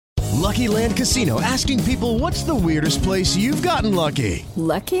Lucky Land Casino, asking people, what's the weirdest place you've gotten lucky?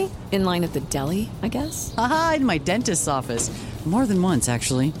 Lucky? In line at the deli, I guess? Aha, in my dentist's office. More than once,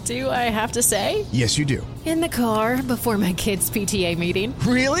 actually. Do I have to say? Yes, you do. In the car before my kids' PTA meeting.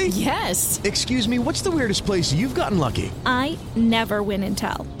 Really? Yes. Excuse me, what's the weirdest place you've gotten lucky? I never win and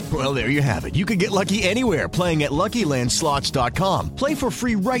tell. Well, there you have it. You can get lucky anywhere, playing at LuckyLandSlots.com. Play for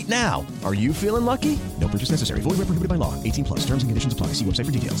free right now. Are you feeling lucky? No purchase necessary. Void where prohibited by law. 18 plus. Terms and conditions apply. See website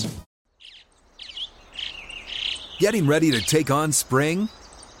for details. Getting ready to take on spring?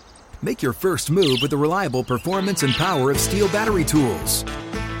 Make your first move with the reliable performance and power of Steel battery tools.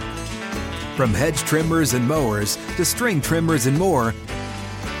 From hedge trimmers and mowers to string trimmers and more,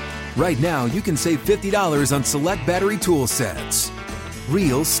 right now you can save $50 on select battery tool sets.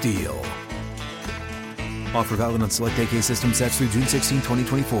 Real Steel. Offer valid on select AK system sets through June 16,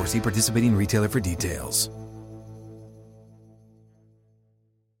 2024. See participating retailer for details.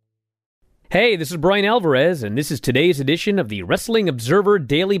 Hey, this is Brian Alvarez, and this is today's edition of the Wrestling Observer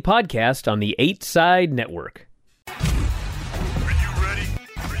Daily Podcast on the 8 Side Network. Are you ready?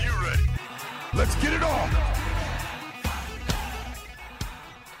 Are you ready? Let's get it on!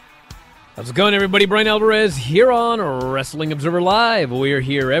 How's it going, everybody? Brian Alvarez here on Wrestling Observer Live. We're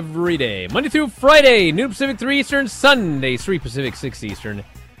here every day, Monday through Friday, noon Pacific, 3 Eastern, Sunday, 3 Pacific, 6 Eastern.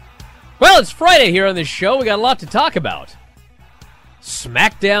 Well, it's Friday here on this show. We got a lot to talk about.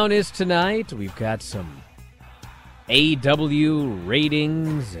 SmackDown is tonight. We've got some AEW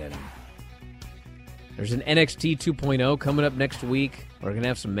ratings, and there's an NXT 2.0 coming up next week. We're going to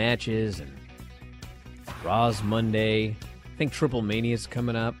have some matches, and Raw's Monday. I think Triple Mania's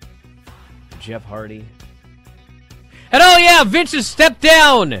coming up. Jeff Hardy. And oh yeah, Vince has stepped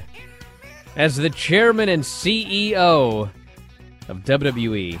down as the chairman and CEO of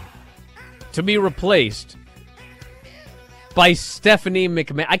WWE to be replaced by Stephanie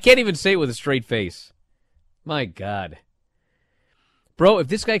McMahon. I can't even say it with a straight face. My God. Bro, if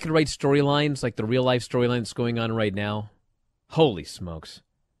this guy could write storylines like the real-life storyline that's going on right now, holy smokes.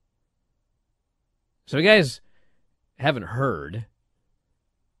 So you guys haven't heard,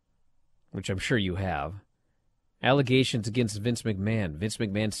 which I'm sure you have, allegations against Vince McMahon. Vince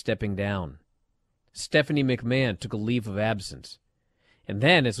McMahon stepping down. Stephanie McMahon took a leave of absence. And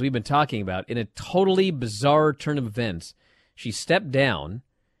then, as we've been talking about, in a totally bizarre turn of events, she stepped down.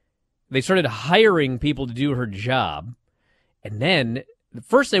 They started hiring people to do her job. And then,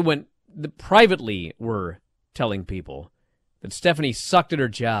 first privately were telling people that Stephanie sucked at her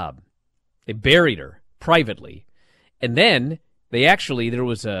job. They buried her privately. And then, there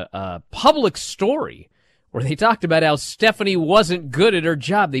was a public story where they talked about how Stephanie wasn't good at her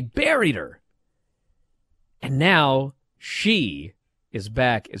job. They buried her. And now, she is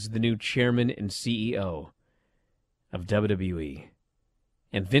back as the new chairman and CEO of WWE.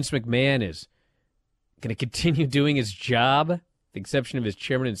 And Vince McMahon is going to continue doing his job, with the exception of his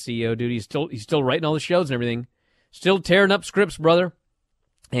chairman and CEO duty. He's still writing all the shows and everything. Still tearing up scripts, brother.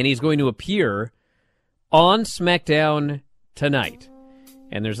 And he's going to appear on SmackDown tonight.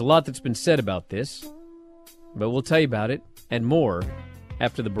 And there's a lot that's been said about this, but we'll tell you about it and more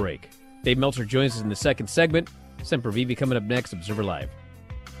after the break. Dave Meltzer joins us in the second segment. Semper Vivi coming up next, Observer Live.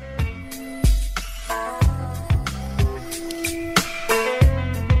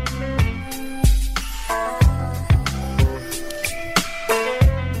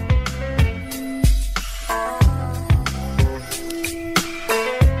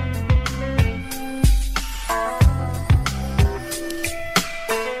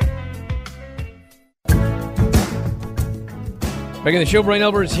 Back in the show, Brian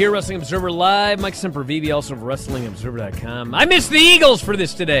Elbert is here, Wrestling Observer Live. Mike Sempervive, also of WrestlingObserver.com. I missed the Eagles for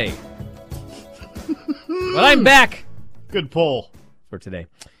this today. But I'm back. Good pull. For today.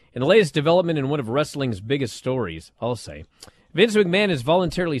 In the latest development in one of wrestling's biggest stories, I'll say, Vince McMahon has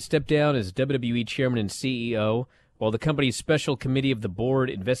voluntarily stepped down as WWE Chairman and CEO while the company's special committee of the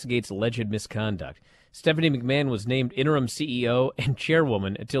board investigates alleged misconduct. Stephanie McMahon was named interim CEO and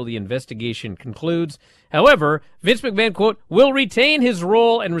chairwoman until the investigation concludes. However, Vince McMahon, quote, will retain his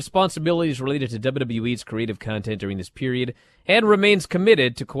role and responsibilities related to WWE's creative content during this period and remains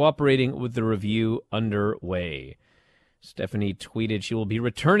committed to cooperating with the review underway. Stephanie tweeted she will be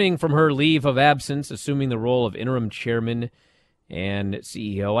returning from her leave of absence, assuming the role of interim chairman and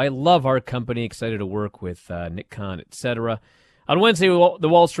CEO. I love our company, excited to work with Nick Khan, etc. On Wednesday, the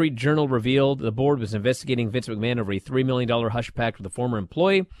Wall Street Journal revealed the board was investigating Vince McMahon over a $3 million hush pact with a former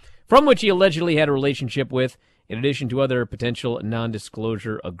employee, from which he allegedly had a relationship with, in addition to other potential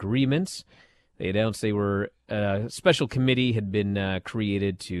non-disclosure agreements. They announced a special committee had been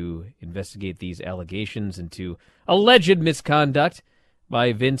created to investigate these allegations into alleged misconduct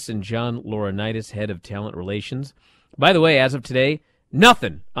by Vince and John Laurinaitis, head of talent relations. By the way, as of today,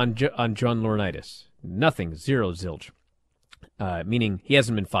 nothing on John Laurinaitis. Nothing. Zero zilch. Meaning he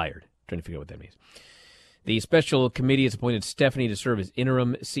hasn't been fired. Trying to figure out what that means. The special committee has appointed Stephanie to serve as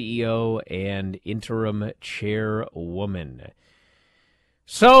interim CEO and interim chairwoman.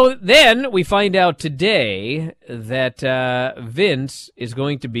 So then we find out today that Vince is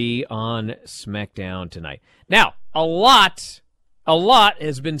going to be on SmackDown tonight. Now, a lot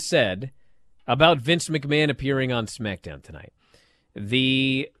has been said about Vince McMahon appearing on SmackDown tonight.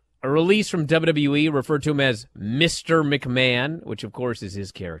 The release from WWE referred to him as Mr. McMahon, which of course is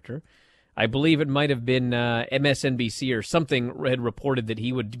his character. I believe it might have been MSNBC or something had reported that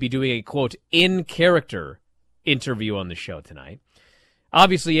he would be doing a, quote, in-character interview on the show tonight.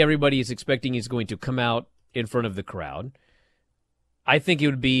 Obviously, everybody is expecting he's going to come out in front of the crowd. I think it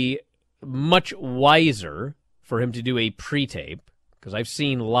would be much wiser for him to do a pre-tape, because I've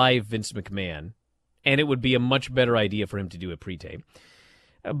seen live Vince McMahon, and it would be a much better idea for him to do a pre-tape.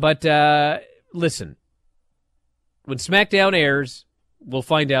 But listen, when SmackDown airs, we'll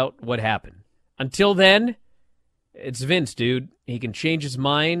find out what happened. Until then, it's Vince, dude. He can change his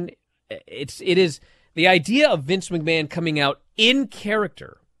mind. It is the idea of Vince McMahon coming out in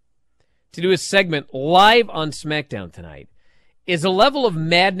character to do a segment live on SmackDown tonight is a level of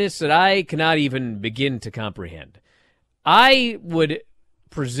madness that I cannot even begin to comprehend. I would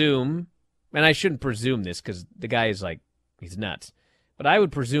presume, and I shouldn't presume this because the guy is like, he's nuts, but I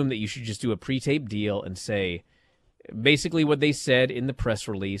would presume that you should just do a pre-tape deal and say, basically what they said in the press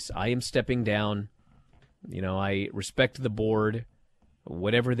release, I am stepping down. You know, I respect the board.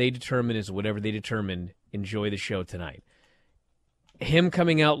 Whatever they determine is whatever they determine. Enjoy the show tonight. Him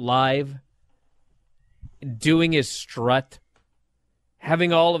coming out live, doing his strut,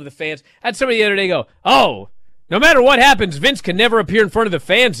 having all of the fans. I had somebody the other day go, oh, no matter what happens, Vince can never appear in front of the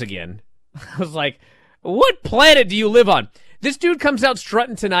fans again. I was like, what planet do you live on? This dude comes out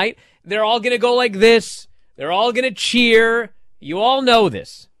strutting tonight. They're all going to go like this. They're all going to cheer. You all know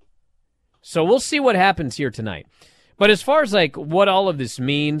this. So we'll see what happens here tonight. But as far as like what all of this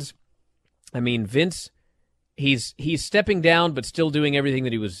means, I mean, Vince, he's stepping down but still doing everything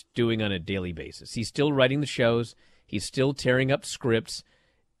that he was doing on a daily basis. He's still writing the shows. He's still tearing up scripts.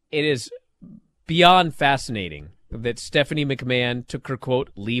 It is beyond fascinating that Stephanie McMahon took her,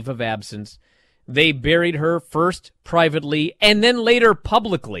 quote, leave of absence. They buried her first privately and then later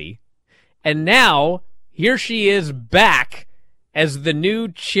publicly. And now here she is back as the new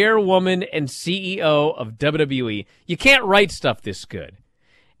chairwoman and CEO of WWE. You can't write stuff this good.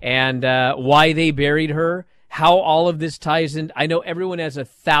 And why they buried her, how all of this ties in. I know everyone has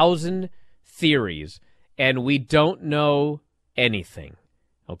 1,000 theories, and we don't know anything.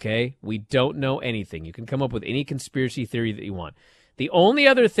 Okay? We don't know anything. You can come up with any conspiracy theory that you want. The only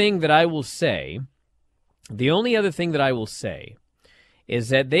other thing that I will say is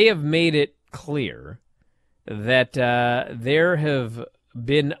that they have made it clear that there have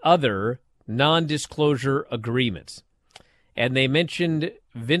been other non-disclosure agreements. And they mentioned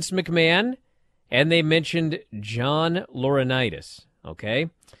Vince McMahon, and they mentioned John Laurinaitis, okay?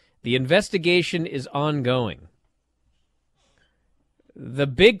 The investigation is ongoing. The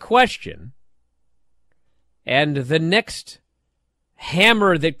big question, and the next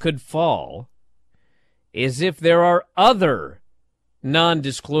hammer that could fall, is if there are other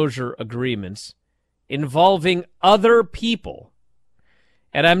non-disclosure agreements involving other people.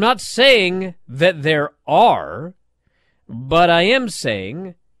 And I'm not saying that there are, but I am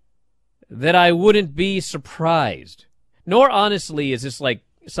saying that I wouldn't be surprised. Nor, honestly, is this like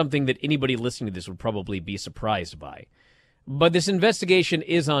something that anybody listening to this would probably be surprised by. But this investigation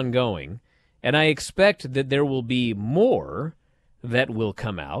is ongoing, and I expect that there will be more that will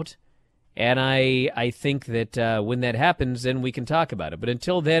come out. And I think that when that happens, then we can talk about it. But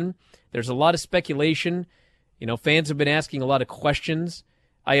until then, there's a lot of speculation. You know, fans have been asking a lot of questions.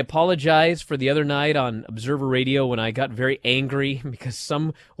 I apologize for the other night on Observer Radio when I got very angry because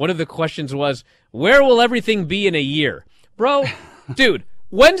one of the questions was, where will everything be in a year? Bro, dude,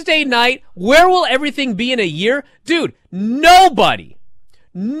 Wednesday night, where will everything be in a year? Dude, nobody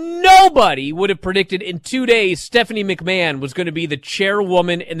would have predicted in 2 days Stephanie McMahon was going to be the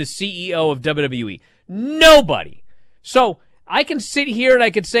chairwoman and the CEO of WWE. Nobody. So I can sit here and I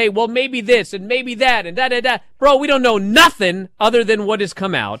could say, well, maybe this and maybe that and da-da-da. Bro, we don't know nothing other than what has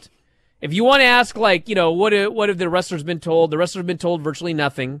come out. If you want to ask, like, you know, what have the wrestlers been told? The wrestlers have been told virtually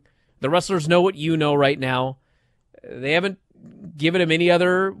nothing. The wrestlers know what you know right now. They haven't given him any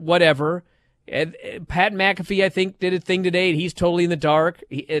other whatever. Pat McAfee, I think, did a thing today, and he's totally in the dark.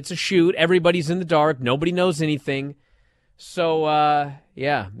 It's a shoot. Everybody's in the dark. Nobody knows anything. So,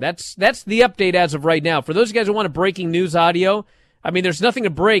 yeah, that's the update as of right now. For those guys who want a breaking news audio, I mean, there's nothing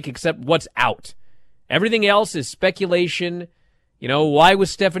to break except what's out. Everything else is speculation. You know, why was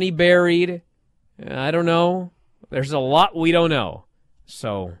Stephanie buried? I don't know. There's a lot we don't know.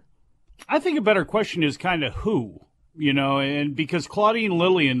 So, I think a better question is kind of who, you know, and because Claudine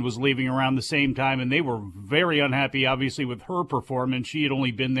Lillian was leaving around the same time, and they were very unhappy, obviously, with her performance. She had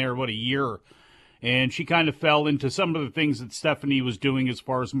only been there, a year? And she kind of fell into some of the things that Stephanie was doing as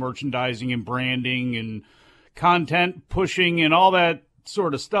far as merchandising and branding and content pushing and all that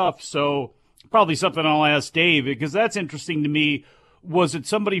sort of stuff. So probably something I'll ask Dave, because that's interesting to me. Was it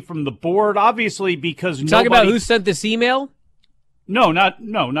somebody from the board? Obviously, because talk about who sent this email? No, not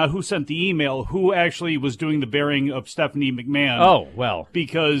who sent the email. Who actually was doing the burying of Stephanie McMahon? Oh, well.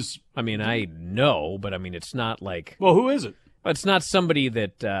 Because I mean, I know, but I mean, it's not like. Well, who is it? It's not somebody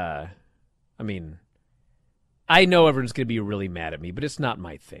that. I mean, I know everyone's going to be really mad at me, but it's not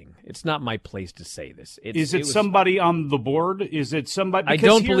my thing. It's not my place to say this. Is it somebody on the board? Is it somebody? I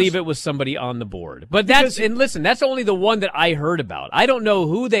don't believe it was somebody on the board. But and listen, that's only the one that I heard about. I don't know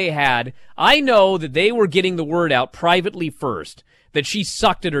who they had. I know that they were getting the word out privately first that she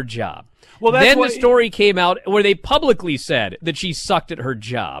sucked at her job. Well, then the story came out where they publicly said that she sucked at her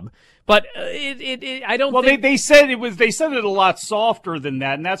job. But I don't. Well, think... they said it was. They said it a lot softer than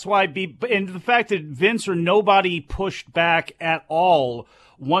that, and that's why. And the fact that Vince or nobody pushed back at all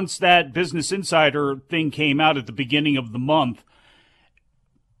once that Business Insider thing came out at the beginning of the month.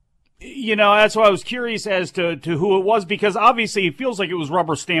 You know, that's why I was curious as to who it was, because obviously it feels like it was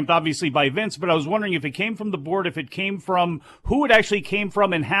rubber stamped, obviously, by Vince, but I was wondering if it came from the board, if it came from who it actually came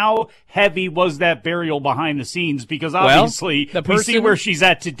from, and how heavy was that burial behind the scenes, because obviously we see where she's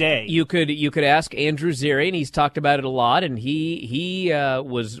at today. You could ask Andrew Zarian, he's talked about it a lot, and he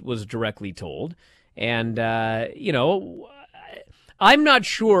was directly told. And, you know, I'm not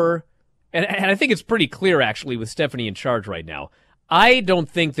sure, and I think it's pretty clear, actually, with Stephanie in charge right now. I don't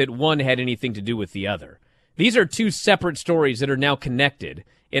think that one had anything to do with the other. These are two separate stories that are now connected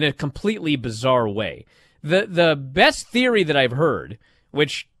in a completely bizarre way. The best theory that I've heard,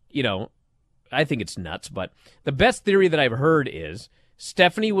 which, you know, I think it's nuts, but the best theory that I've heard is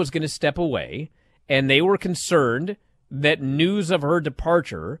Stephanie was going to step away, and they were concerned that news of her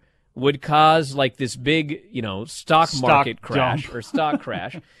departure would cause like this big, you know, stock market crash jump. Or stock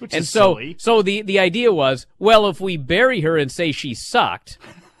crash. Which and is so silly. So the idea was, well, if we bury her and say she sucked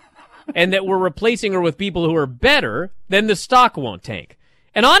and that we're replacing her with people who are better, then the stock won't tank.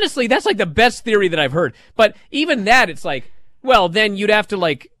 And honestly, that's like the best theory that I've heard. But even that, it's like, well, then you'd have to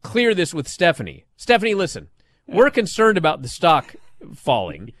like clear this with Stephanie. Stephanie, listen, we're concerned about the stock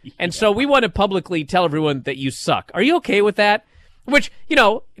falling. And so we want to publicly tell everyone that you suck. Are you okay with that? Which, you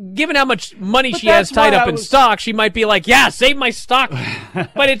know, given how much money she has tied up in stock, she might be like, yeah, save my stock.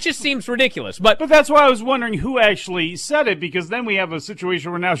 But it just seems ridiculous. But that's why I was wondering who actually said it, because then we have a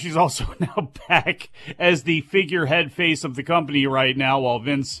situation where now she's also now back as the figurehead face of the company right now while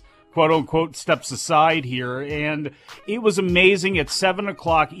Vince, quote-unquote, steps aside here. And it was amazing at 7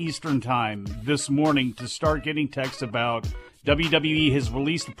 o'clock Eastern time this morning to start getting texts about WWE has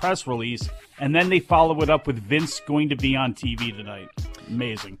released a press release, and then they follow it up with Vince going to be on TV tonight.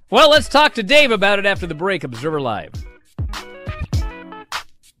 Amazing. Well, let's talk to Dave about it after the break. Observer Live.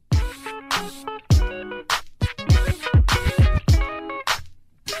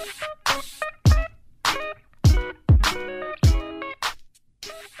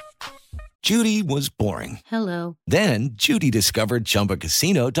 Judy was boring. Hello. Then Judy discovered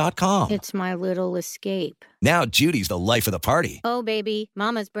ChumbaCasino.com. It's my little escape. Now Judy's the life of the party. Oh, baby,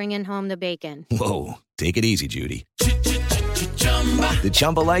 mama's bringing home the bacon. Whoa, take it easy, Judy. The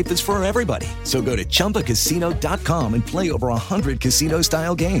Chumba life is for everybody. So go to ChumbaCasino.com and play over 100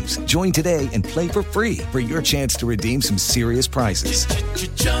 casino-style games. Join today and play for free for your chance to redeem some serious prizes.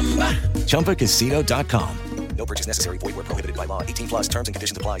 ChumbaCasino.com. No purchase necessary. Void where prohibited by law. 18+ terms and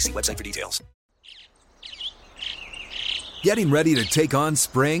conditions apply. See website for details. Getting ready to take on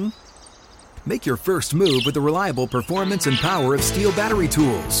spring? Make your first move with the reliable performance and power of Steel battery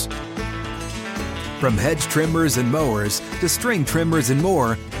tools. From hedge trimmers and mowers to string trimmers and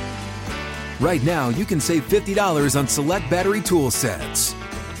more, right now you can save $50 on select battery tool sets.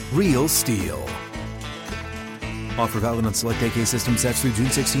 Real Steel. Offer valid on select AK system sets through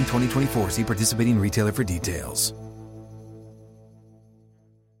June 16, 2024. See participating retailer for details.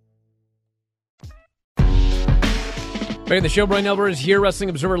 Back in the show, Brian Elber is here, Wrestling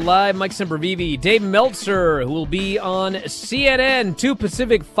Observer Live. Mike Sempervive, Dave Meltzer, who will be on CNN, 2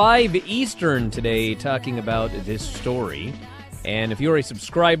 Pacific, 5 Eastern today, talking about this story. And if you're a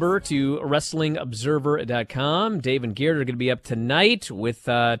subscriber to WrestlingObserver.com, Dave and Garrett are going to be up tonight with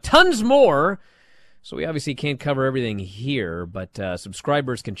tons more. So we obviously can't cover everything here, but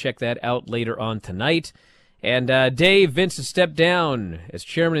subscribers can check that out later on tonight. And Dave, Vince has stepped down as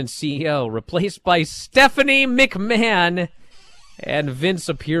chairman and CEO, replaced by Stephanie McMahon. And Vince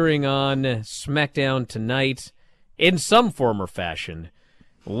appearing on SmackDown tonight in some form or fashion.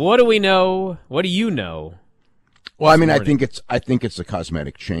 What do we know? What do you know? Well, I mean, I think it's a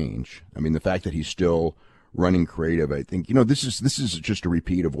cosmetic change. I mean, the fact that he's still running creative, I think, this is just a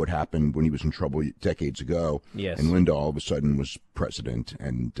repeat of what happened when he was in trouble decades ago. Yes. And Linda all of a sudden was president,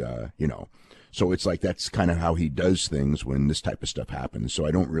 and so it's like that's kind of how he does things when this type of stuff happens. So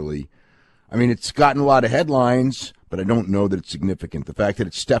I don't really, I mean, it's gotten a lot of headlines, but I don't know that it's significant. The fact that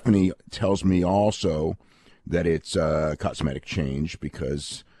it's Stephanie tells me also that it's a cosmetic change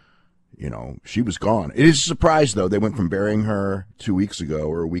because, she was gone. It is a surprise, though. They went from burying her 2 weeks ago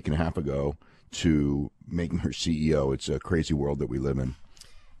or a week and a half ago to making her CEO. It's a crazy world that we live in.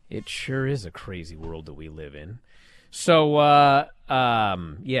 It sure is a crazy world that we live in. So,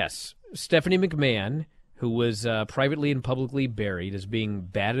 yes, Stephanie McMahon, who was privately and publicly buried as being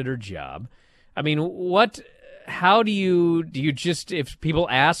bad at her job. I mean, how do you just, if people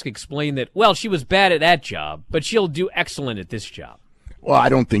ask, explain that, well, she was bad at that job, but she'll do excellent at this job? Well, I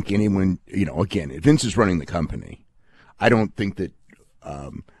don't think anyone, again, Vince is running the company. I don't think that,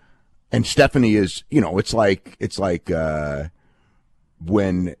 and Stephanie is, it's like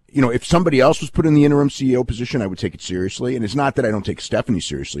when, if somebody else was put in the interim CEO position, I would take it seriously. And it's not that I don't take Stephanie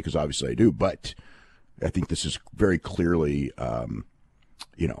seriously, because obviously I do, but I think this is very clearly,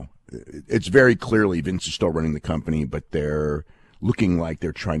 it's very clearly Vince is still running the company, but they're looking like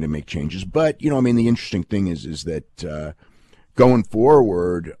they're trying to make changes. But, the interesting thing is that, going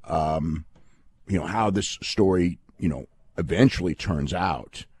forward, how this story, eventually turns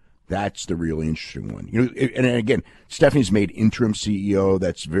out, that's the really interesting one. And again, Stephanie's made interim CEO.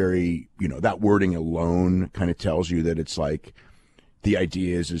 That's very, that wording alone kind of tells you that it's like, the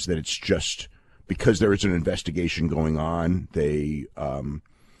idea is that it's just because there is an investigation going on. They,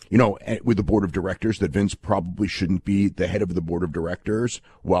 with the board of directors, that Vince probably shouldn't be the head of the board of directors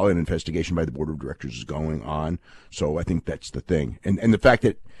while an investigation by the board of directors is going on. So I think that's the thing. And the fact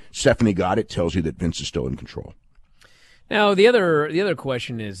that Stephanie got it tells you that Vince is still in control. Now, the other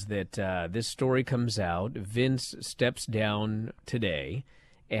question is that this story comes out. Vince steps down today,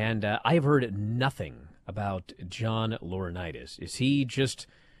 and I've heard nothing about John Laurinaitis. Is he just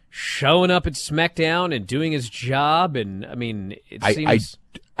showing up at SmackDown and doing his job? And, I mean, it seems...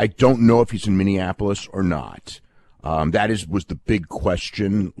 I don't know if he's in Minneapolis or not. That was the big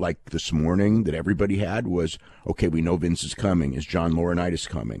question, like this morning, that everybody had was, okay, we know Vince is coming. Is John Laurinaitis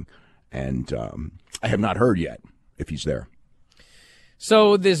coming? And I have not heard yet if he's there.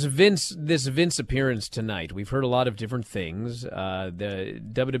 So this Vince appearance tonight, we've heard a lot of different things. The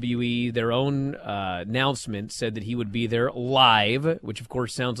WWE, their own announcement said that he would be there live, which of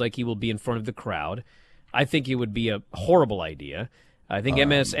course sounds like he will be in front of the crowd. I think it would be a horrible idea. I think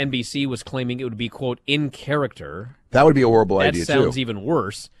MSNBC was claiming it would be, quote, in character. That would be a horrible idea, too. That sounds even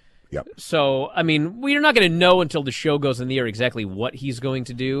worse. Yep. So, I mean, we're not going to know until the show goes in the air exactly what he's going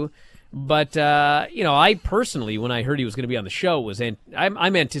to do. But, I personally, when I heard he was going to be on the show,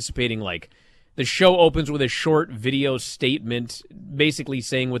 I'm anticipating, like, the show opens with a short video statement basically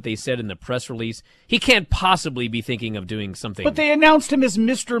saying what they said in the press release. He can't possibly be thinking of doing something. But they announced him as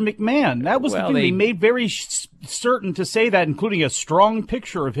Mr. McMahon. That was the thing. They made very certain to say that, including a strong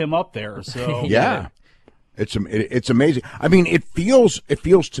picture of him up there. So yeah. It's amazing. I mean, it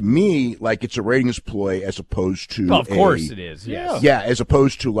feels to me like it's a ratings ploy as opposed to well, of course it is. Yes. Yeah, as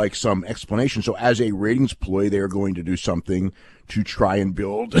opposed to like some explanation. So as a ratings ploy, they are going to do something to try and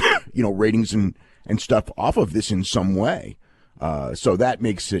build, ratings and stuff off of this in some way. So that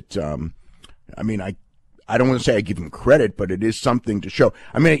makes it. I mean, I don't want to say I give them credit, but it is something to show.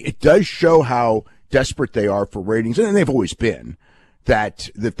 I mean, it does show how desperate they are for ratings, and they've always been. That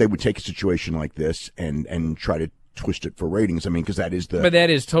they would take a situation like this and try to twist it for ratings. I mean, because that is But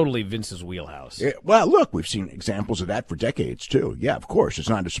that is totally Vince's wheelhouse. Yeah, well, look, we've seen examples of that for decades, too. Yeah, of course. It's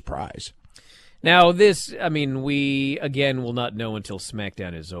not a surprise. Now, we, again, will not know until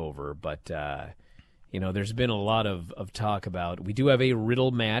SmackDown is over, but, there's been a lot of talk about, we do have a Riddle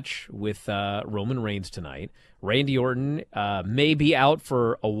match with Roman Reigns tonight. Randy Orton may be out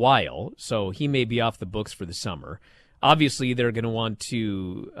for a while, so he may be off the books for the summer. Obviously, they're going to want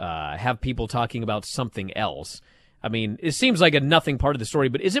to have people talking about something else. I mean, it seems like a nothing part of the story,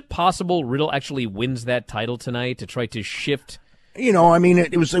 but is it possible Riddle actually wins that title tonight to try to shift You know, I mean,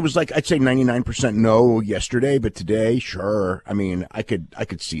 it was like I'd say 99% no yesterday, but today, sure. I mean, I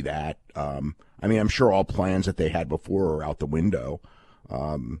could see that. I mean, I'm sure all plans that they had before are out the window.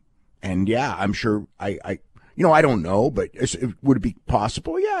 And yeah, I'm sure I don't know, but would it be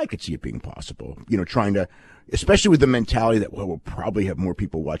possible? Yeah, I could see it being possible. You know, trying to, especially with the mentality that we'll probably have more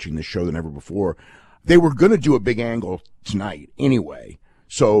people watching this show than ever before. They were going to do a big angle tonight anyway,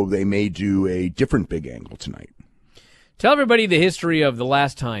 so they may do a different big angle tonight. Tell everybody the history of the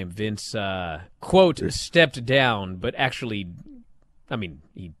last time Vince, quote, stepped down, but actually, I mean,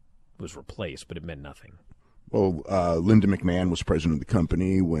 he was replaced, but it meant nothing. Well, Linda McMahon was president of the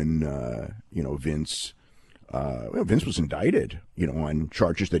company when, Vince was indicted, on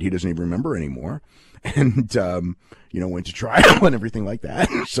charges that he doesn't even remember anymore. And, went to trial and everything like that.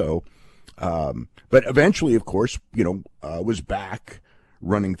 So, but eventually, of course, was back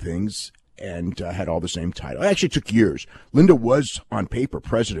running things and had all the same title. It actually took years. Linda was on paper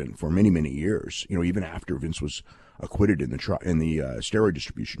president for many, many years, even after Vince was acquitted in the steroid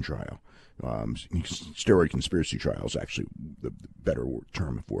distribution trial. Steroid conspiracy trial is actually the better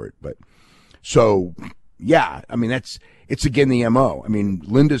term for it. But so, yeah, I mean, it's again the MO. I mean,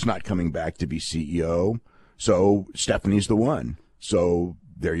 Linda's not coming back to be CEO, so Stephanie's the one. So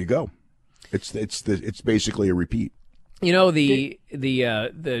there you go. It's basically a repeat. The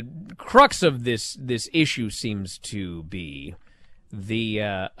crux of this issue seems to be the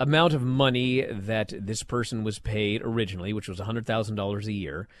amount of money that this person was paid originally, which was $100,000 a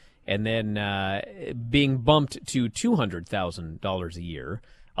year, and then being bumped to $200,000 a year,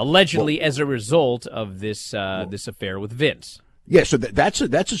 allegedly as a result of this affair with Vince. Yeah, so that's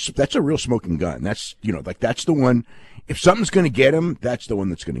a real smoking gun. That's that's the one. If something's going to get him, that's the one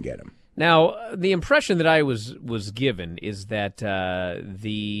that's going to get him. Now, the impression that I was given is that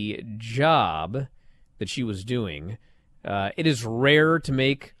the job that she was doing, it is rare to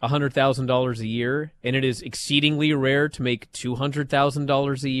make $100,000 a year, and it is exceedingly rare to make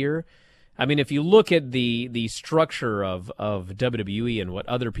 $200,000 a year. I mean, if you look at the structure of WWE and what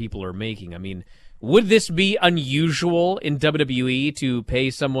other people are making, I mean, would this be unusual in WWE to pay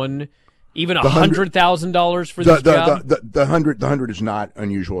someone even $100,000 for this job? The 100 is not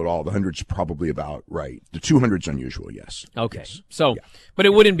unusual at all. The 100's probably about right. The 200's unusual, yes. Okay. Yes. So, yeah. But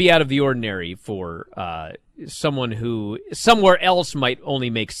it wouldn't be out of the ordinary for someone who somewhere else might only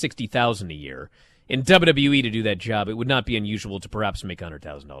make $60,000 a year. In WWE to do that job, it would not be unusual to perhaps make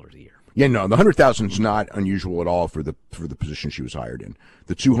 $100,000 a year. Yeah, no, the 100,000 is not unusual at all for the position she was hired in.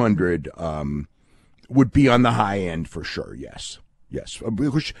 The 200 would be on the high end for sure. Yes. Yes, it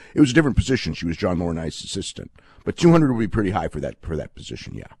was a different position. She was John Laurinaitis' assistant, but 200 would be pretty high for that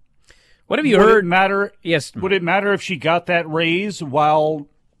position. Yeah. What have you heard? Would it matter? Yes. Would it matter if she got that raise while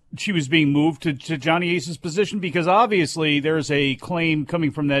she was being moved to Johnny Ace's position? Because obviously there's a claim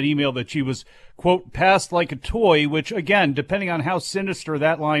coming from that email that she was, quote, passed like a toy. Which again, depending on how sinister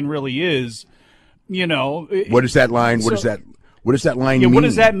that line really is, What is that line? What is that? What does that line mean? What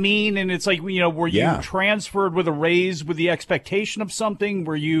does that mean? And it's like, were you transferred with a raise with the expectation of something?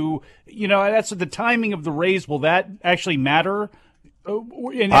 Were you, that's the timing of the raise. Will that actually matter?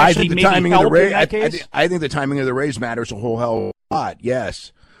 I think the timing of the raise. I think the timing of the raise matters a whole hell of a lot.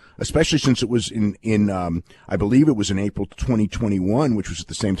 Yes, especially since it was in I believe it was in April 2021, which was at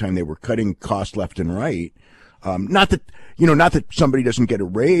the same time they were cutting costs left and right. Not that somebody doesn't get a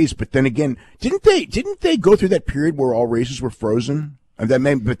raise, but then again, didn't they go through that period where all raises were frozen? They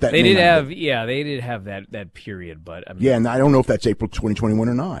did have that period, but I mean, yeah, and I don't know if that's April 2021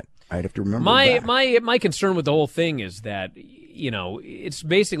 or not. I'd have to remember. My concern with the whole thing is that it's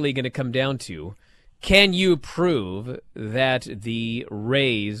basically going to come down to, can you prove that the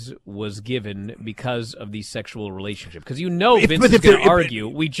raise was given because of the sexual relationship? Because Vince is going to argue,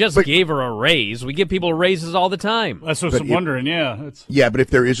 we just gave her a raise. We give people raises all the time. That's what I'm wondering, yeah. Yeah, but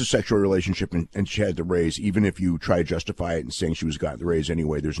if there is a sexual relationship and she had the raise, even if you try to justify it and saying she was gotten the raise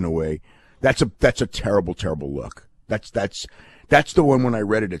anyway, there's no way. That's a terrible, terrible look. That's the one when I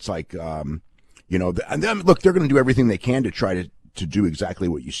read it, it's like, and then, look, they're going to do everything they can to try to do exactly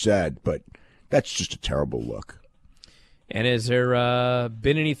what you said, but that's just a terrible look. And has there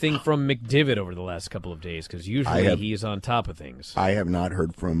been anything from McDivitt over the last couple of days? Because usually he's on top of things. I have not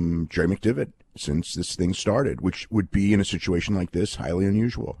heard from Jerry McDivitt since this thing started, which would be in a situation like this highly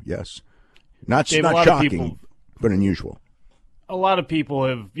unusual. Yes, not shocking, but unusual. A lot of people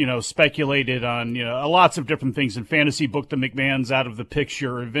have, speculated on, lots of different things in fantasy. Book the McMahons out of the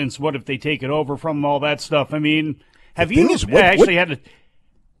picture. Vince, what if they take it over from all that stuff? I mean, have you actually had to?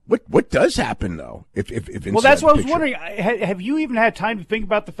 What does happen though? If Vince well, that's had what I the was wondering. Have you even had time to think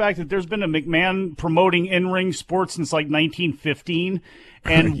about the fact that there's been a McMahon promoting in-ring sports since like 1915,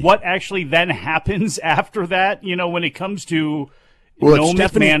 and what actually then happens after that? You know, when it comes to no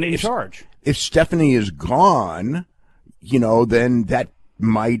McMahon in charge. If Stephanie is gone, you know, then that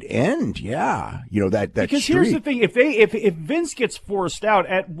might end. Yeah, you know that because streak. Here's the thing: if Vince gets forced out,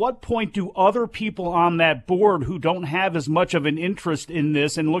 at what point do other people on that board who don't have as much of an interest in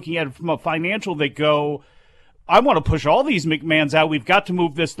this and looking at it from a financial, that go, I want to push all these McMahons out. We've got to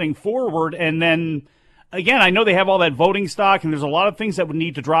move this thing forward. And then again, I know they have all that voting stock, and there's a lot of things that would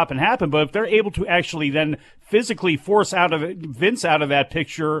need to drop and happen. But if they're able to actually then physically force Vince out of that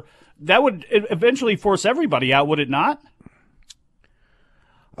picture, that would eventually force everybody out, would it not?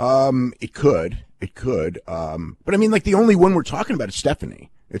 It could. But I mean, like, the only one we're talking about is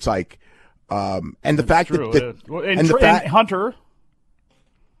Stephanie. It's like, and the fact that Hunter,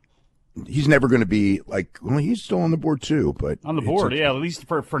 he's never going to be like, well, he's still on the board too, but on the board, yeah, at least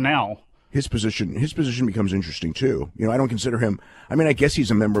for now. His position becomes interesting too. You know, I don't consider him. I mean, I guess he's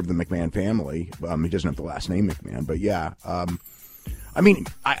a member of the McMahon family. He doesn't have the last name McMahon, but yeah. I mean,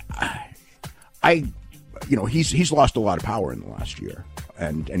 I you know, he's lost a lot of power in the last year.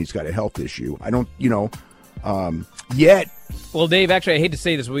 And he's got a health issue. I don't, you know, yet. Well, Dave, actually, I hate to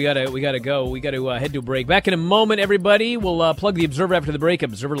say this, but we gotta go. We got to head to a break. Back in a moment, everybody. We'll plug the Observer after the break.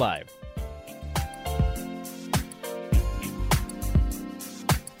 Observer Live.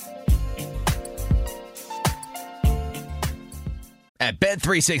 At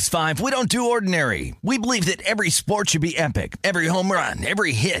Bet365, we don't do ordinary. We believe that every sport should be epic. Every home run,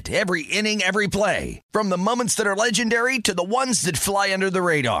 every hit, every inning, every play. From the moments that are legendary to the ones that fly under the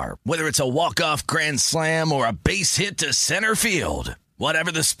radar. Whether it's a walk-off grand slam or a base hit to center field.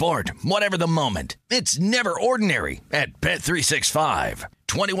 Whatever the sport, whatever the moment. It's never ordinary at Bet365.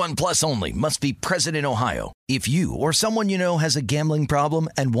 21 plus only. Must be present in Ohio. If you or someone you know has a gambling problem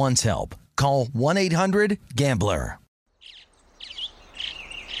and wants help, call 1-800-GAMBLER.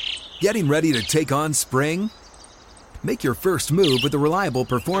 Getting ready to take on spring? Make your first move with the reliable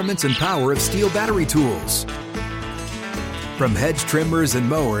performance and power of Steel battery tools. From hedge trimmers and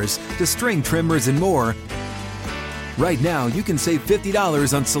mowers to string trimmers and more, right now you can save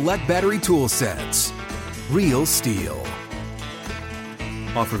 $50 on select battery tool sets. Real Steel.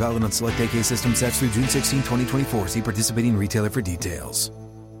 Offer valid on select AK system sets through June 16, 2024. See participating retailer for details.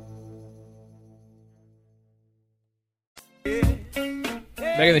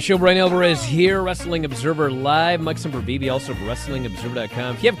 Back in the show, Brian Alvarez here, Wrestling Observer Live. Mike Sempervive, also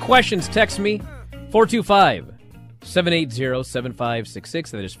WrestlingObserver.com. If you have questions, text me,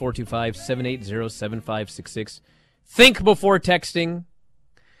 425-780-7566. That is 425-780-7566. Think before texting.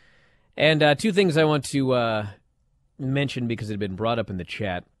 And two things I want to mention because it had been brought up in the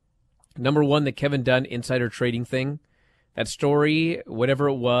chat. Number one, the Kevin Dunn insider trading thing. That story, whatever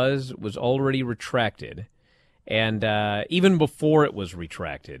it was already retracted. And even before it was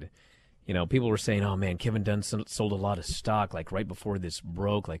retracted, you know, people were saying, oh, man, Kevin Dunn sold a lot of stock, like, right before this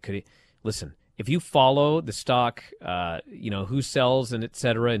broke. Like, could he? Listen, if you follow the stock, you know, who sells and et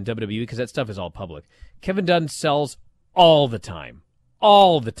cetera in WWE, because that stuff is all public, Kevin Dunn sells all the time.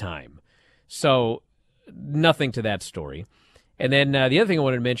 So nothing to that story. And then the other thing I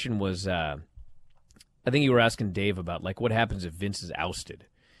wanted to mention was I think you were asking Dave about, like, what happens if Vince is ousted.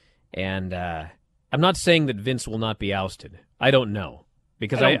 And I'm not saying that Vince will not be ousted. I don't know.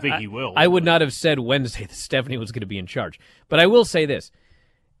 Because I don't think he will. I would not have said Wednesday that Stephanie was going to be in charge. But I will say this.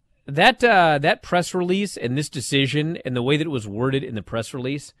 That press release and this decision and the way that it was worded in the press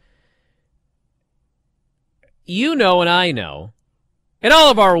release, you know and I know, and all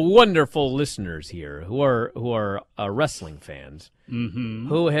of our wonderful listeners here who are wrestling fans,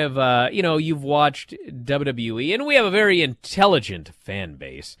 who have, you know, you've watched WWE, and we have a very intelligent fan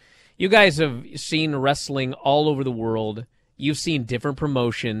base. You guys have seen wrestling all over the world. You've seen different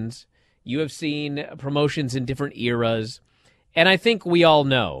promotions. You have seen promotions in different eras. And I think we all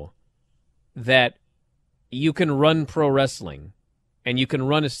know that you can run pro wrestling and you can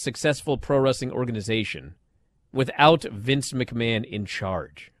run a successful pro wrestling organization without Vince McMahon in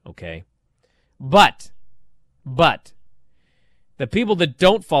charge, okay? But the people that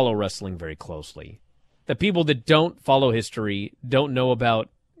don't follow wrestling very closely, the people that don't follow history, don't know about,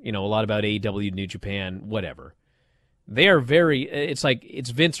 you know, a lot about AEW, New Japan, whatever. They are very, it's like, it's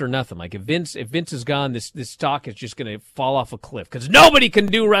Vince or nothing. Like, if Vince is gone, this stock is just going to fall off a cliff because nobody can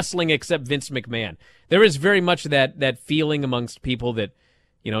do wrestling except Vince McMahon. There is very much that feeling amongst people that,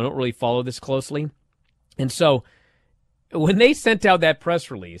 you know, don't really follow this closely. And so when they sent out that press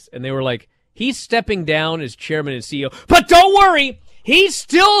release and they were like, he's stepping down as chairman and CEO, but don't worry, He's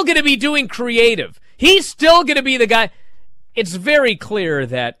still going to be doing creative. He's still going to be the guy. It's very clear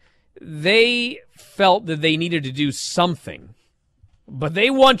that they felt that they needed to do something. But they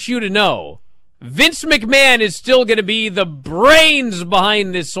want you to know Vince McMahon is still going to be the brains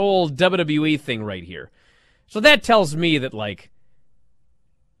behind this whole WWE thing right here. So that tells me that, like,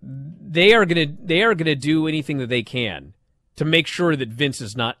 they are going to do anything that they can to make sure that Vince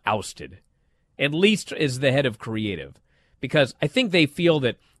is not ousted, at least as the head of creative. Because I think they feel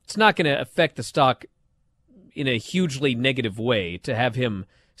that it's not going to affect the stock in a hugely negative way to have him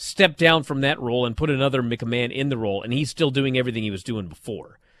step down from that role and put another McMahon in the role, and he's still doing everything he was doing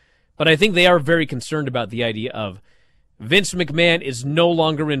before. But I think they are very concerned about the idea of Vince McMahon is no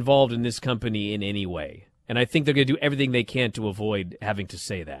longer involved in this company in any way. And I think they're going to do everything they can to avoid having to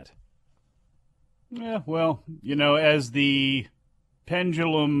say that. Yeah, well, you know, as the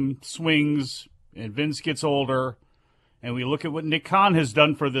pendulum swings and Vince gets older, and we look at what Nick Khan has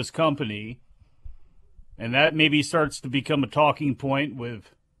done for this company, and that maybe starts to become a talking point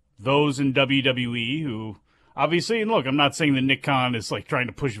with those in WWE who, obviously, and look, I'm not saying that Nick Khan is like trying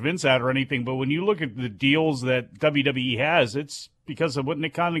to push Vince out or anything, but when you look at the deals that WWE has, it's because of what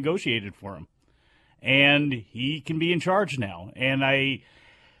Nick Khan negotiated for him. And he can be in charge now. And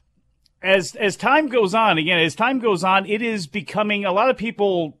as time goes on, it is becoming, a lot of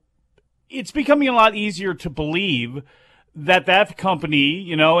people, it's becoming a lot easier to believe that company,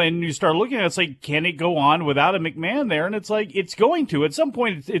 you know, and you start looking at it, it's like, can it go on without a McMahon there? And it's like, it's going to. At some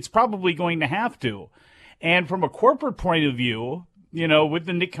point, it's probably going to have to. And from a corporate point of view, you know, with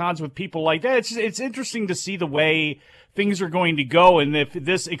the Nick Khans, with people like that, it's interesting to see the way things are going to go and if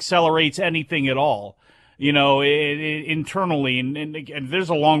this accelerates anything at all, you know, internally. And there's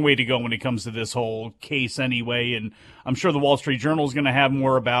a long way to go when it comes to this whole case anyway. And I'm sure the Wall Street Journal is going to have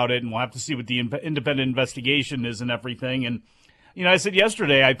more about it, and we'll have to see what the independent investigation is and everything. And, you know, I said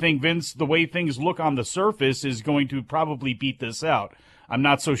yesterday, I think Vince, the way things look on the surface, is going to probably beat this out. I'm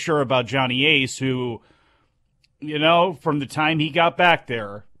not so sure about Johnny Ace, who, you know, from the time he got back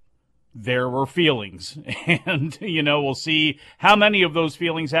there were feelings. And, you know, we'll see how many of those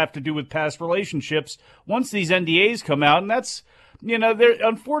feelings have to do with past relationships once these NDAs come out. And that's, you know,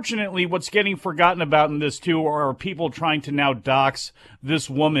 unfortunately, what's getting forgotten about in this, too, are people trying to now dox this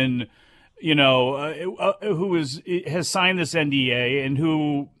woman, you know, who has signed this NDA and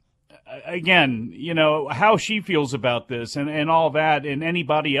who, again, you know, how she feels about this and all that, and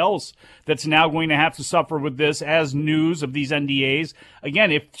anybody else that's now going to have to suffer with this as news of these NDAs.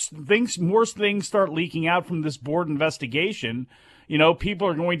 Again, if more things start leaking out from this board investigation, you know, people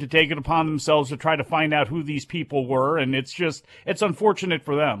are going to take it upon themselves to try to find out who these people were, and it's unfortunate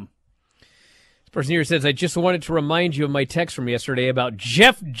for them. This person here says, I just wanted to remind you of my text from yesterday about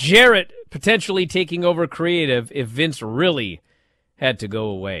Jeff Jarrett potentially taking over creative if Vince really had to go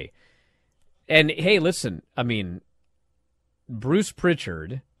away. And, hey, listen, I mean, Bruce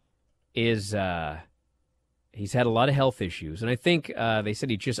Pritchard is, he's had a lot of health issues. And I think they said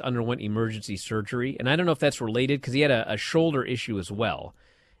he just underwent emergency surgery. And I don't know if that's related because he had a shoulder issue as well.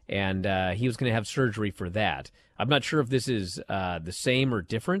 And he was going to have surgery for that. I'm not sure if this is the same or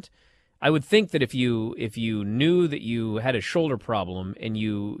different. I would think that if you knew that you had a shoulder problem and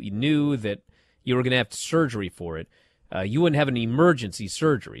you knew that you were going to have surgery for it, you wouldn't have an emergency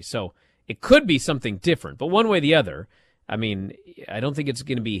surgery. So it could be something different, but one way or the other, I mean, I don't think it's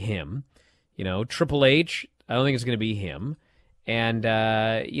going to be him. You know, Triple H, I don't think it's going to be him. And,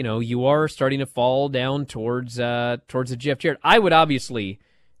 you know, you are starting to fall down towards the Jeff Jarrett. I would obviously,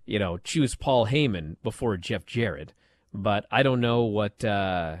 you know, choose Paul Heyman before Jeff Jarrett, but I don't know what...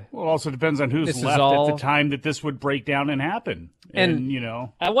 well, it also depends on who's left at the time that this would break down and happen. And you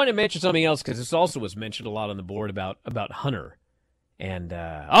know... I want to mention something else because this also was mentioned a lot on the board about Hunter. And,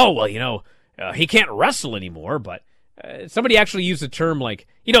 well, you know, he can't wrestle anymore, but somebody actually used a term like,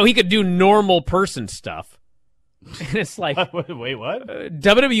 you know, he could do normal person stuff. And it's like... Wait, what?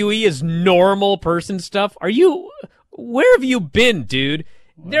 WWE is normal person stuff? Where have you been, dude?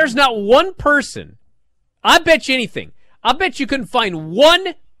 What? There's not one person. I bet you anything. I bet you couldn't find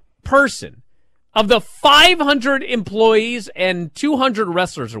one person of the 500 employees and 200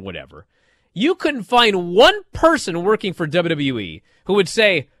 wrestlers or whatever. You couldn't find one person working for WWE who would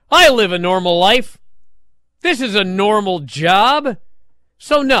say, I live a normal life. This is a normal job.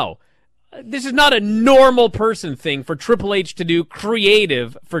 So no, this is not a normal person thing for Triple H to do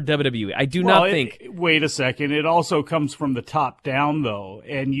creative for WWE. I do not think. Wait a second. It also comes from the top down, though.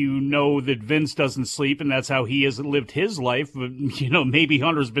 And you know that Vince doesn't sleep, and that's how he has lived his life. But, maybe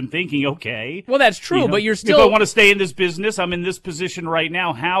Hunter's been thinking, okay. Well, that's true, but you're still. If I want to stay in this business, I'm in this position right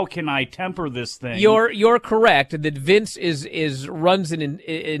now. How can I temper this thing? You're correct that Vince runs an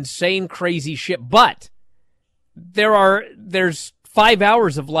insane, crazy ship, but there's 5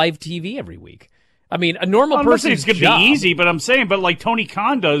 hours of live TV every week. I mean, a normal person's person's it's going to be easy, but I'm saying, like Tony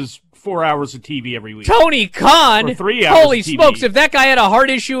Khan does 4 hours of TV every week. Tony Khan? Or 3 hours Holy of TV. smokes, if that guy had a heart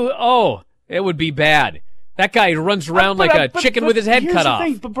issue, it would be bad. That guy runs around like a chicken with his head cut off.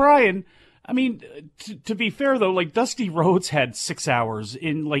 Thing, but Brian, I mean, to be fair, though, like Dusty Rhodes had 6 hours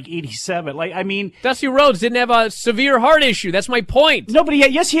in like 87. Dusty Rhodes didn't have a severe heart issue. That's my point. No, but he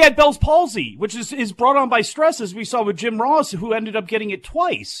had Bell's palsy, which is brought on by stress, as we saw with Jim Ross, who ended up getting it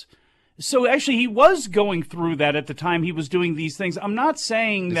twice. So actually, he was going through that at the time he was doing these things. I'm not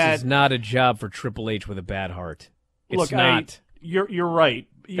saying this is not a job for Triple H with a bad heart. It's not. You're right.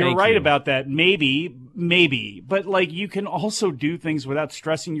 You're right about that. Maybe. But, you can also do things without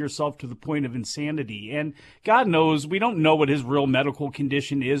stressing yourself to the point of insanity. And God knows, we don't know what his real medical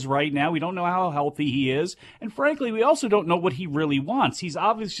condition is right now. We don't know how healthy he is. And frankly, we also don't know what he really wants. He's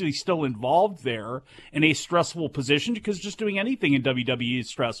obviously still involved there in a stressful position because just doing anything in WWE is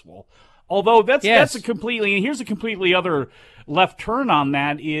stressful. Although that's a completely other left turn on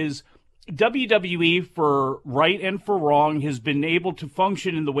that is WWE, for right and for wrong, has been able to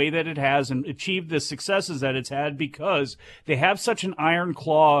function in the way that it has and achieve the successes that it's had because they have such an iron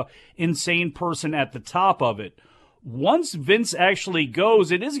claw, insane person at the top of it. Once Vince actually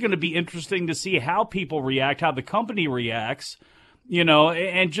goes, it is going to be interesting to see how people react, how the company reacts,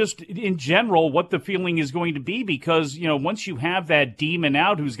 and just in general what the feeling is going to be because, once you have that demon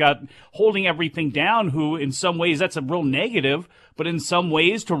out who's holding everything down, who in some ways that's a real negative, but in some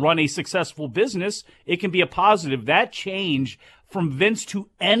ways to run a successful business, it can be a positive. That change from Vince to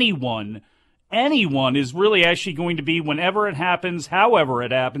anyone is really actually going to be, whenever it happens, however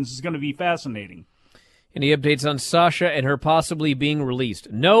it happens, is going to be fascinating. Any updates on Sasha and her possibly being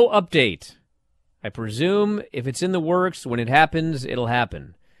released? No update. I presume if it's in the works, when it happens, it'll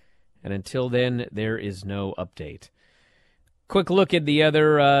happen. And until then, there is no update. Quick look at the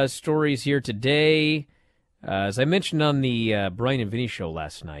other stories here today. As I mentioned on the Brian and Vinny show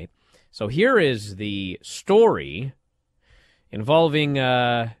last night. So here is the story involving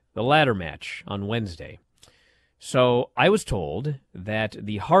the ladder match on Wednesday. So I was told that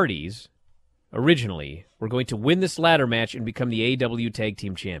the Hardys originally were going to win this ladder match and become the AEW Tag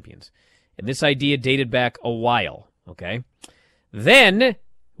Team Champions. And this idea dated back a while, okay? Then,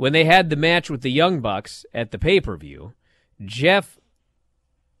 when they had the match with the Young Bucks at the pay-per-view, Jeff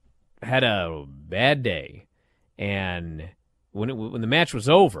had a bad day. And when the match was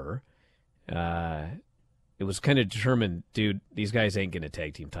over, it was kind of determined, dude, these guys ain't going to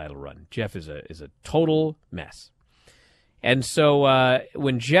tag team title run. Jeff is a total mess. And so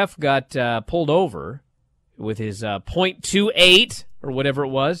when Jeff got pulled over with his .28 or whatever it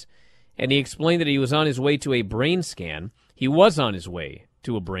was, and he explained that he was on his way to a brain scan. He was on his way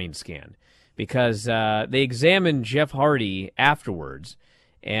to a brain scan because they examined Jeff Hardy afterwards.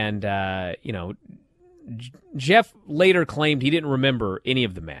 And, Jeff later claimed he didn't remember any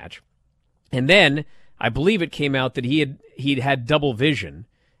of the match. And then I believe it came out that he'd had double vision.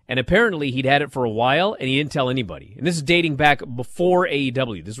 And apparently he'd had it for a while and he didn't tell anybody. And this is dating back before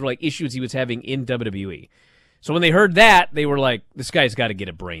AEW. These were like issues he was having in WWE. So when they heard that, they were like, this guy's got to get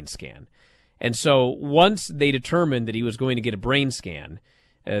a brain scan. And so once they determined that he was going to get a brain scan,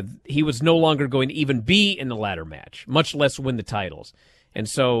 he was no longer going to even be in the ladder match, much less win the titles. And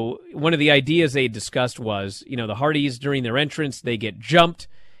so one of the ideas they discussed was, the Hardys during their entrance, they get jumped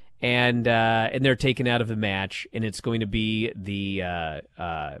and they're taken out of the match, and it's going to be the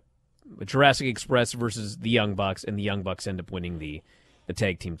Jurassic Express versus the Young Bucks, and the Young Bucks end up winning the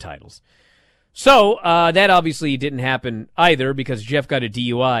tag team titles. So that obviously didn't happen either because Jeff got a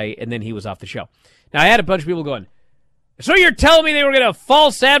DUI and then he was off the show. Now I had a bunch of people going, so you're telling me they were going to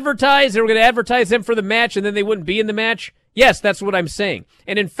false advertise? They were going to advertise them for the match and then they wouldn't be in the match? Yes, that's what I'm saying.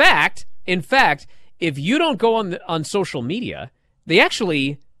 And in fact, if you don't go on social media, they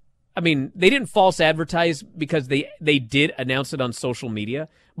actually, they didn't false advertise because they did announce it on social media.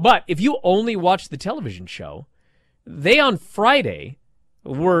 But if you only watch the television show, they on Friday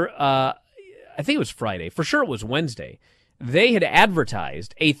were, I think it was Friday. For sure it was Wednesday. They had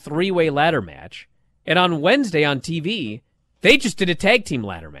advertised a 3-way ladder match. And on Wednesday on TV, they just did a tag team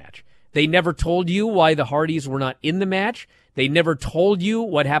ladder match. They never told you why the Hardys were not in the match. They never told you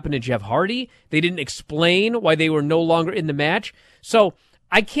what happened to Jeff Hardy. They didn't explain why they were no longer in the match. So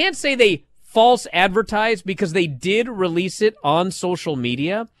I can't say they false advertised because they did release it on social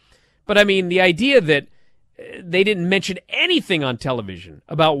media. But I mean, the idea that they didn't mention anything on television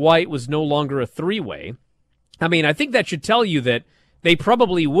about why it was no longer a three-way, I mean, I think that should tell you that they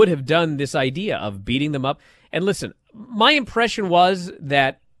probably would have done this idea of beating them up. And listen, my impression was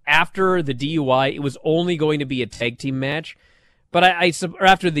that after the DUI, it was only going to be a tag team match. But or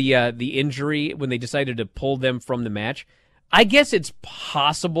after the injury, when they decided to pull them from the match, I guess it's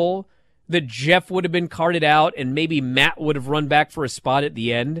possible that Jeff would have been carted out and maybe Matt would have run back for a spot at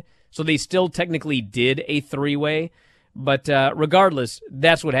the end. So they still technically did a three-way. But regardless,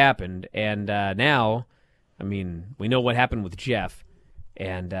 that's what happened. And now, I mean, we know what happened with Jeff.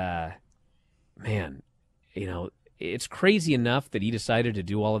 And, man, you know, it's crazy enough that he decided to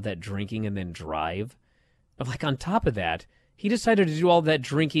do all of that drinking and then drive. But, like, on top of that, he decided to do all that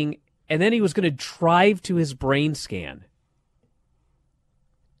drinking and then he was going to drive to his brain scan.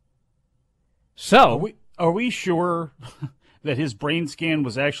 So, are we sure that his brain scan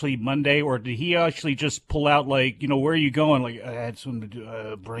was actually Monday, or did he actually just pull out, like, you know, where are you going? Like, I had something to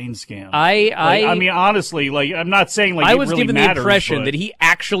do, brain scan. I mean, honestly, like, I'm not saying like I it was really given matters, the impression but that he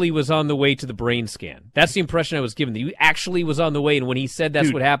actually was on the way to the brain scan. That's the impression I was given. That he actually was on the way, and when he said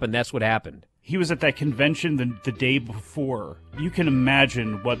that's what happened, that's what happened. He was at that convention the day before. You can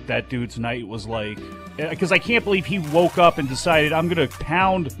imagine what that dude's night was like. Because I can't believe he woke up and decided, I'm going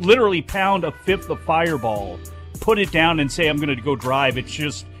to literally pound a fifth of Fireball, put it down and say, I'm going to go drive.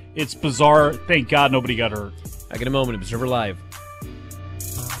 It's bizarre. Thank God nobody got hurt. Back in a moment, Observer Live.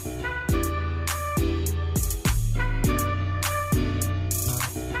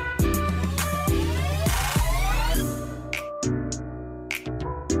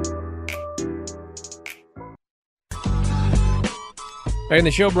 Back in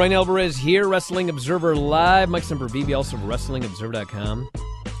the show, Brian Alvarez here, Wrestling Observer Live. Mike's number BB, also WrestlingObserver.com.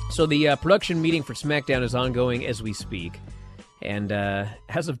 So the production meeting for SmackDown is ongoing as we speak. And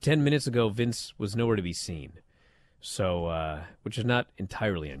as of 10 minutes ago, Vince was nowhere to be seen. So, which is not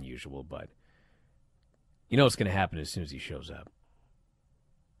entirely unusual, but you know what's going to happen as soon as he shows up.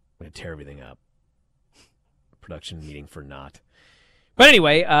 I'm going to tear everything up. Production meeting for naught. But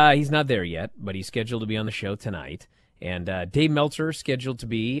anyway, he's not there yet, but he's scheduled to be on the show tonight. And Dave Meltzer scheduled to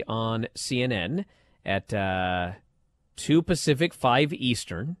be on CNN at 2 Pacific, 5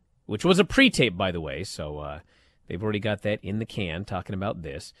 Eastern, which was a pre-tape, by the way. So they've already got that in the can, talking about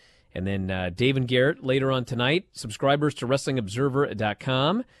this. And then Dave and Garrett later on tonight, subscribers to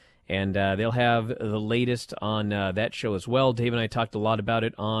WrestlingObserver.com. And they'll have the latest on that show as well. Dave and I talked a lot about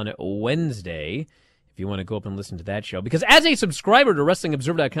it on Wednesday, if you want to go up and listen to that show. Because as a subscriber to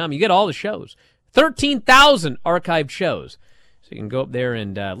WrestlingObserver.com, you get all the shows. 13,000 archived shows. So you can go up there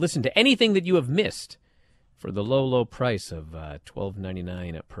and listen to anything that you have missed for the low, low price of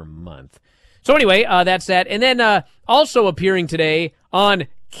 $12.99 per month. So anyway, that's that. And then also appearing today on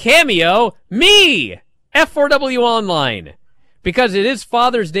Cameo, me, F4W Online, because it is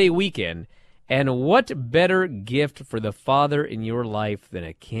Father's Day weekend. And what better gift for the father in your life than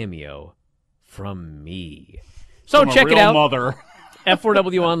a cameo from me? So check it out. Mother.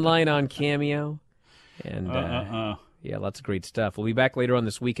 F4W Online on Cameo. And yeah, lots of great stuff. We'll be back later on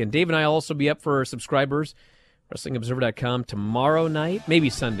this weekend. Dave and I will also be up for subscribers. WrestlingObserver.com tomorrow night, maybe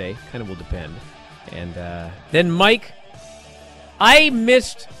Sunday, kind of will depend. And then Mike, I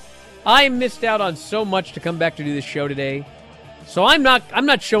missed out on so much to come back to do this show today. So I'm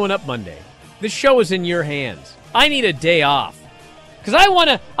not showing up Monday. This show is in your hands. I need a day off. Because I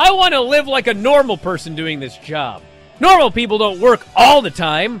wanna live like a normal person doing this job. Normal people don't work all the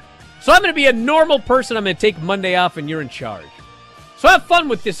time. So I'm going to be a normal person. I'm going to take Monday off, and you're in charge. So have fun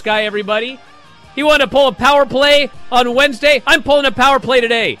with this guy, everybody. He wanted to pull a power play on Wednesday. I'm pulling a power play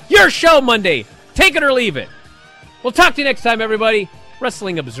today. Your show Monday. Take it or leave it. We'll talk to you next time, everybody.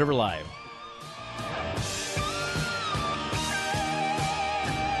 Wrestling Observer Live.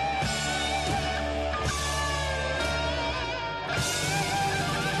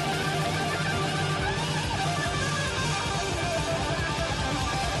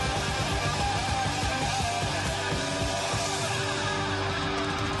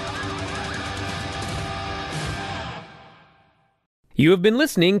 You have been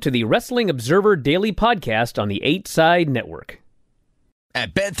listening to the Wrestling Observer Daily Podcast on the 8-Side Network.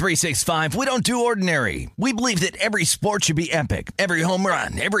 At Bet365, we don't do ordinary. We believe that every sport should be epic. Every home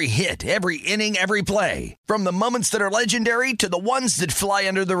run, every hit, every inning, every play. From the moments that are legendary to the ones that fly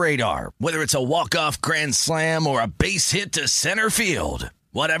under the radar. Whether it's a walk-off grand slam or a base hit to center field.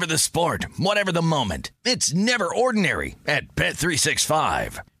 Whatever the sport, whatever the moment, it's never ordinary at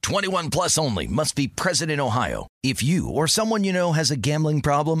Bet365. 21 plus only. Must be present in Ohio. If you or someone you know has a gambling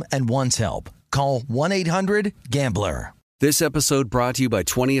problem and wants help, call 1-800-GAMBLER. This episode brought to you by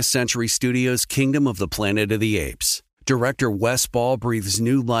 20th Century Studios' Kingdom of the Planet of the Apes. Director Wes Ball breathes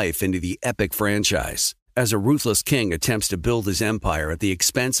new life into the epic franchise. As a ruthless king attempts to build his empire at the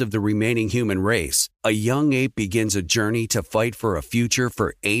expense of the remaining human race, a young ape begins a journey to fight for a future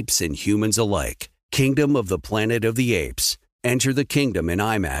for apes and humans alike. Kingdom of the Planet of the Apes. Enter the kingdom in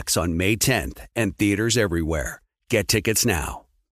IMAX on May 10th and theaters everywhere. Get tickets now.